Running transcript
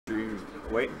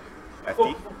wait.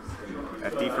 FD?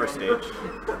 FD first stage.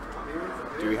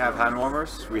 Do we have hand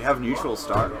warmers? We have neutral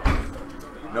start.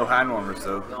 No hand warmers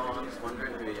though. No, I'm just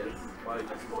wondering who he is.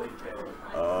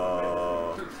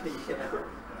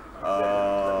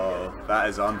 Oh, that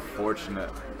is unfortunate.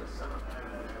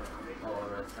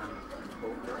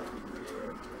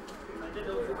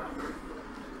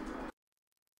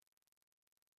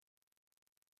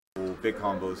 Ooh, big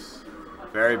combos.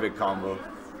 Very big combo.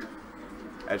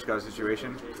 Edge guard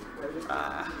situation.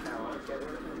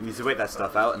 He needs to wait that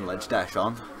stuff out and ledge dash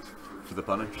on for the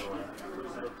punish.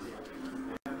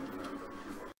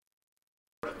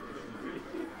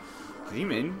 Did he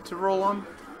mean to roll on?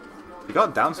 He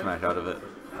got down smash out of it.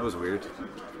 That was weird.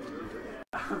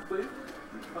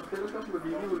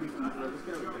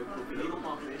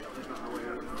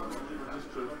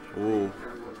 Ooh.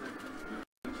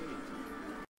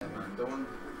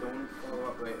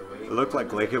 It looked like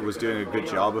Glaikit was doing a good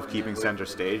job of keeping center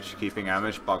stage, keeping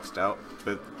Amish boxed out,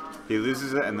 but he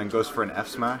loses it and then goes for an F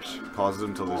smash, causes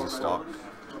him to lose his stock.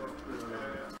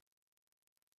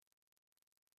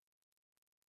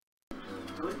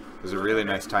 It was a really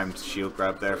nice timed shield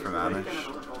grab there from Amish.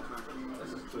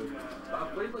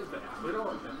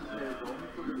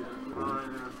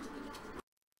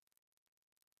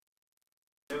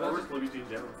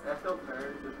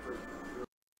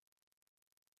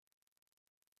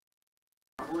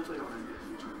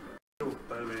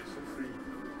 By the way, it's so free.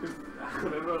 I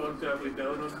remember I wanted to have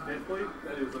down on Netplay,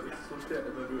 and it was like, it's so shit,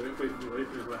 and then we went playing my wife,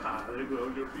 and he was like, ha, there you go,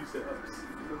 your free setups.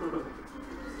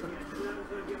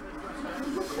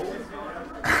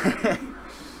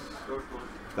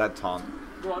 That taunt.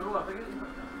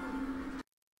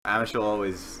 Amish will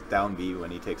always down B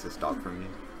when he takes a stock from you.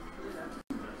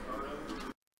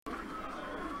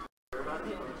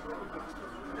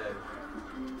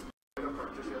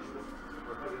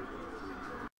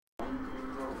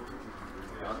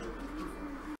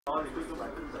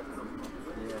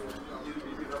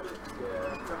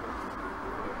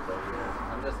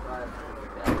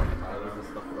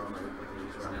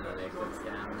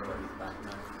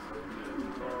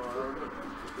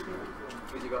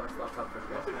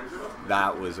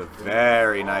 That was a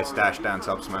very nice dash dance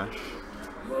up smash.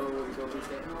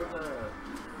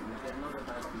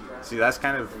 See, that's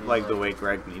kind of like the way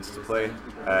Greg needs to play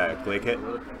Glaikit.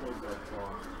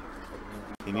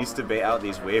 He needs to bait out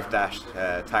these wave dash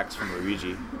attacks from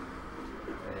Luigi.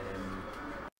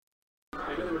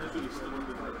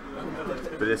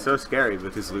 But it's so scary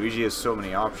because Luigi has so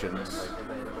many options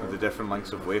with the different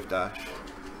lengths of wave dash.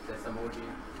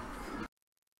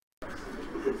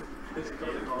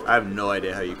 I have no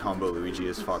idea how you combo Luigi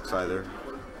as Fox either.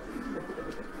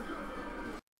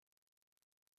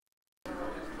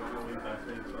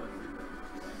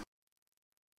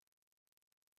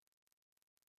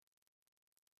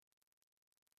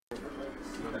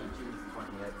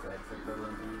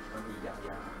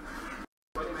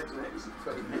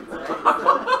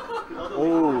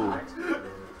 Oh,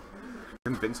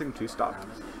 convincing two stock.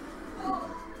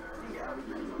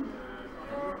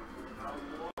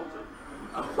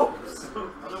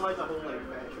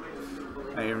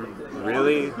 I mean,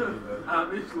 really,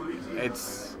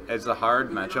 it's a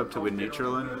hard matchup to win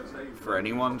neutral in for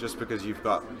anyone, just because you've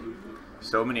got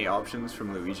so many options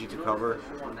from Luigi to cover.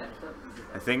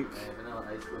 I think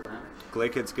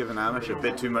Glaikit's given Amish a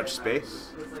bit too much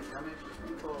space.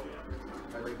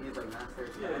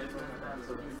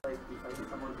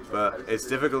 But it's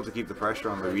difficult to keep the pressure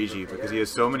on Luigi because he has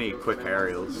so many quick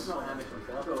aerials.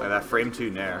 Like that frame 2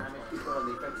 nair.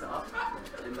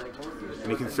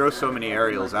 And he can throw so many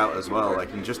aerials out as well,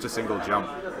 like in just a single jump.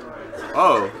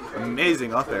 Oh,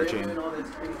 amazing up air chain.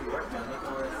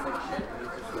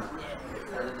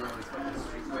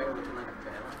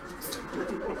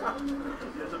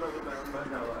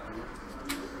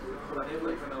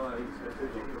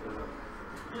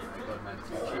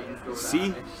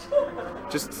 See?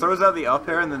 Just throws out the up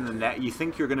air and then the net. You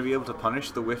think you're going to be able to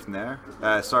punish the whiff nair.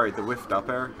 Sorry, the whiffed up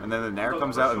air. And then the nair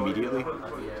comes out immediately.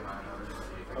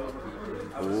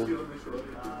 Ooh.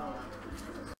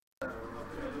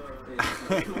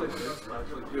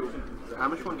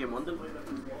 Amish won game 1, didn't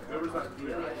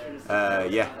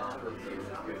Yeah.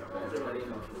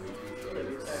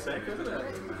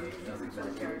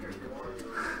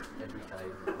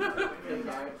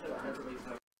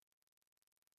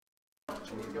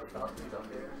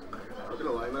 I'm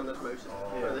gonna lie, man, this mouse.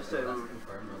 This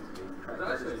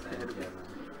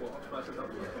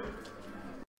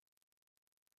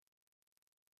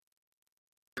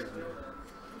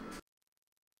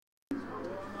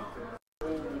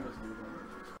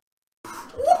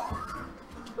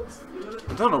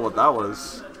I don't know what that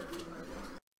was.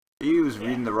 He was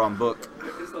reading the wrong book.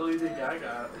 It's the Lady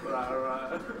Gaga.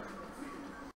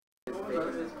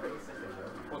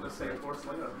 On the same horse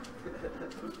later.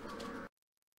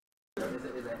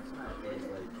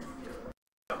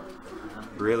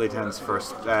 Really tense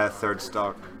third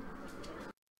stock.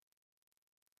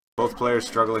 Both players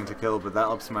struggling to kill, but that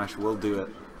up smash will do it.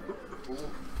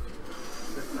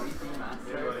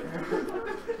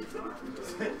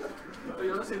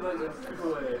 You ever see like when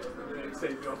people say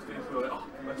me off stage go like, oh,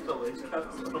 Mr. Lace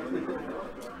Cats or something?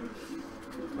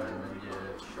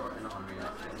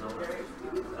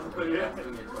 Yeah.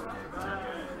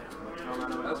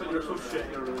 That's when you're so shit,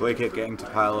 you're really... Glaikit getting to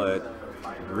pile a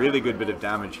really good bit of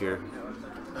damage here.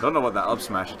 Don't know what that up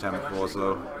smash attempt was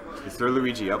though. You throw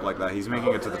Luigi up like that, he's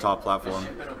making it to the top platform.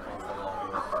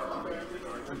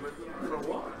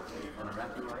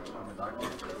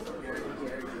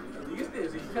 These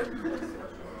days, he's like,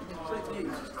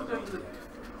 he's just go down to the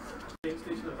train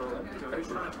station in Berlin. He's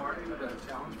trying to party with a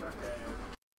challenge back there.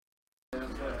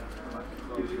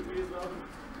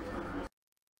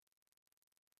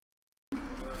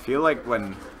 I feel like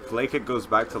when Glaikit goes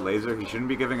back to laser, he shouldn't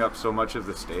be giving up so much of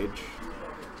the stage.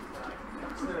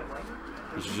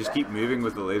 He should just keep moving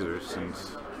with the lasers and,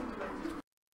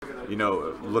 you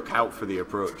know, look out for the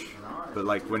approach. But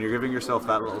like when you're giving yourself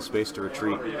that little space to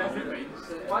retreat,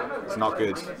 it's not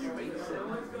good.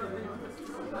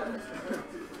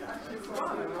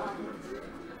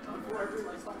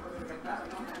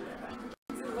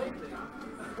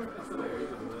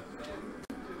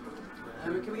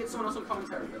 Can we get someone else on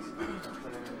commentary for this?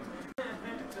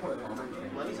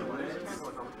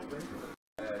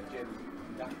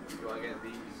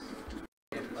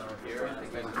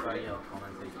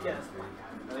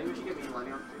 I think we should get me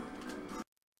Lenny on.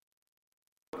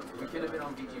 We could have been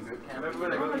on VG Bootcamp.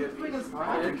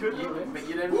 But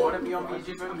you didn't want to be on VG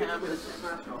Bootcamp.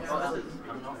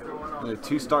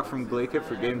 Two stock from Glaikit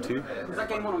for game 2. Was that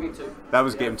game 1 or game 2? That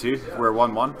was game 2. We're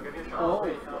 1-1. Oh.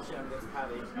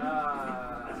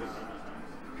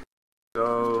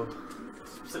 So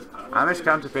Amish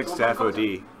counterpicks to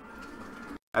FOD.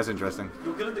 That's interesting.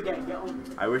 You're good at the game, get on.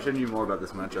 I wish I knew more about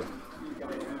this matchup.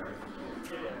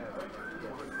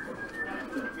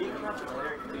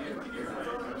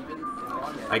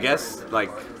 I guess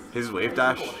like his wave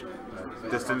dash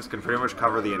distance can pretty much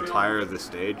cover the entire of the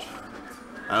stage.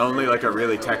 And only like a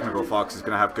really technical fox is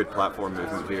going to have good platform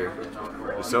movement here.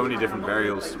 There's so many different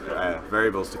variables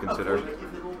to consider.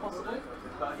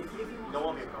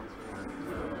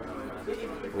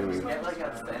 Ooh.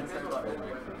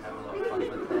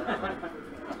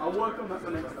 I'll work on that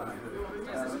for next time.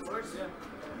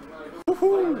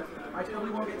 Woohoo! I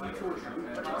totally won't get you torch. Can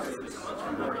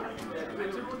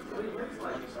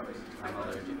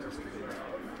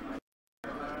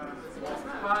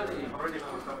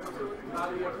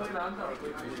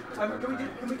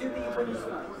we do the winners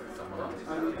first?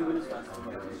 The winners first.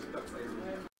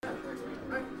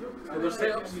 Well, they're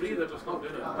set up 3, they're just not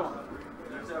doing it.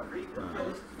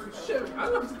 Shit, I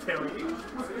love to tell you.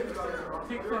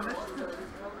 Take the initiative.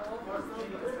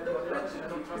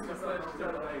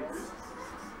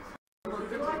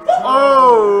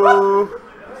 Oh!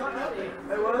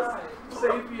 It was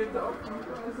Sapien Dog.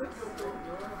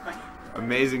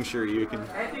 Amazing Shoryuken.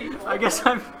 I guess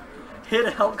I'm here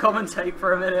to help commentate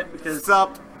for a minute because. What's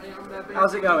up?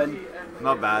 How's it going?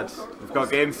 Not bad. We've got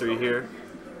game 3 here.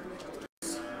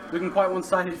 Looking quite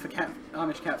one-sided for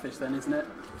Amish Catfish then, isn't it?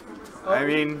 Oh. I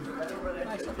mean,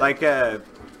 like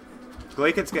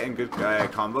Glaikit's getting good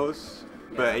combos,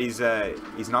 but he's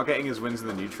not getting his wins in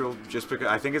the neutral. Just because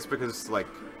I think it's because like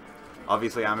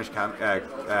obviously Amish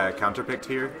counterpicked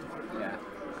here. Yeah.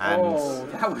 And oh,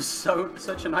 that was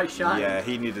such a nice shot. Yeah,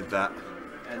 he needed that.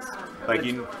 Yes. Like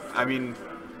I mean,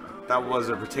 that was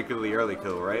a particularly early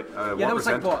kill, right? Yeah, that was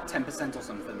like what, 10% or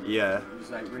something. Yeah. It was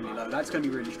like really low. That's going to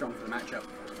be really strong for the matchup.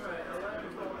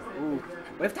 Ooh,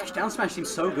 wave dash down smash seems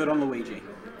so good on Luigi.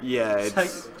 Yeah,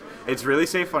 it's really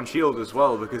safe on shield as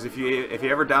well because if he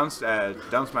ever down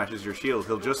smashes your shield,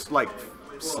 he'll just like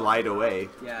slide away.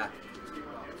 Yeah.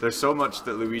 There's so much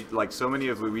that so many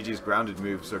of Luigi's grounded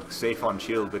moves are safe on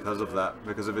shield because of that,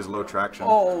 because of his low traction.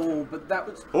 Oh, but that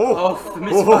was the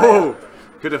misfire.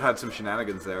 Could have had some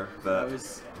shenanigans there, but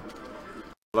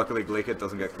luckily Glaikit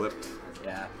doesn't get clipped.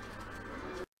 Yeah.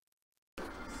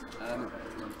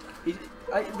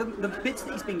 The bits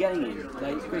that he's been getting in,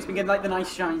 like he's been getting like the nice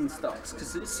shine stocks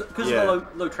because of the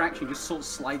low traction, he just sort of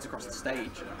slides across the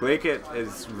stage. Glaikit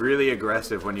is really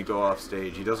aggressive when you go off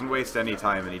stage. He doesn't waste any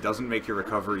time and he doesn't make your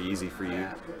recovery easy for you.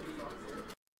 Yeah.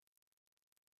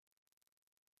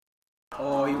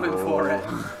 Oh, he went for it.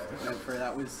 He went for it.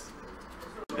 That was.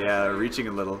 Yeah, reaching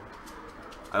a little.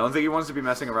 I don't think he wants to be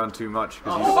messing around too much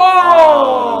because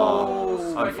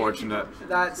he's unfortunate.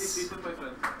 That's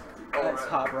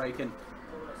heartbreaking.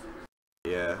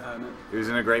 Yeah, he was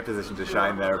in a great position to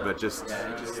shine there, but just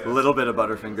a little bit of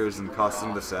butterfingers and cost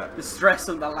him the set. The stress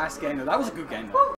on that last game, though. That was a good game, though.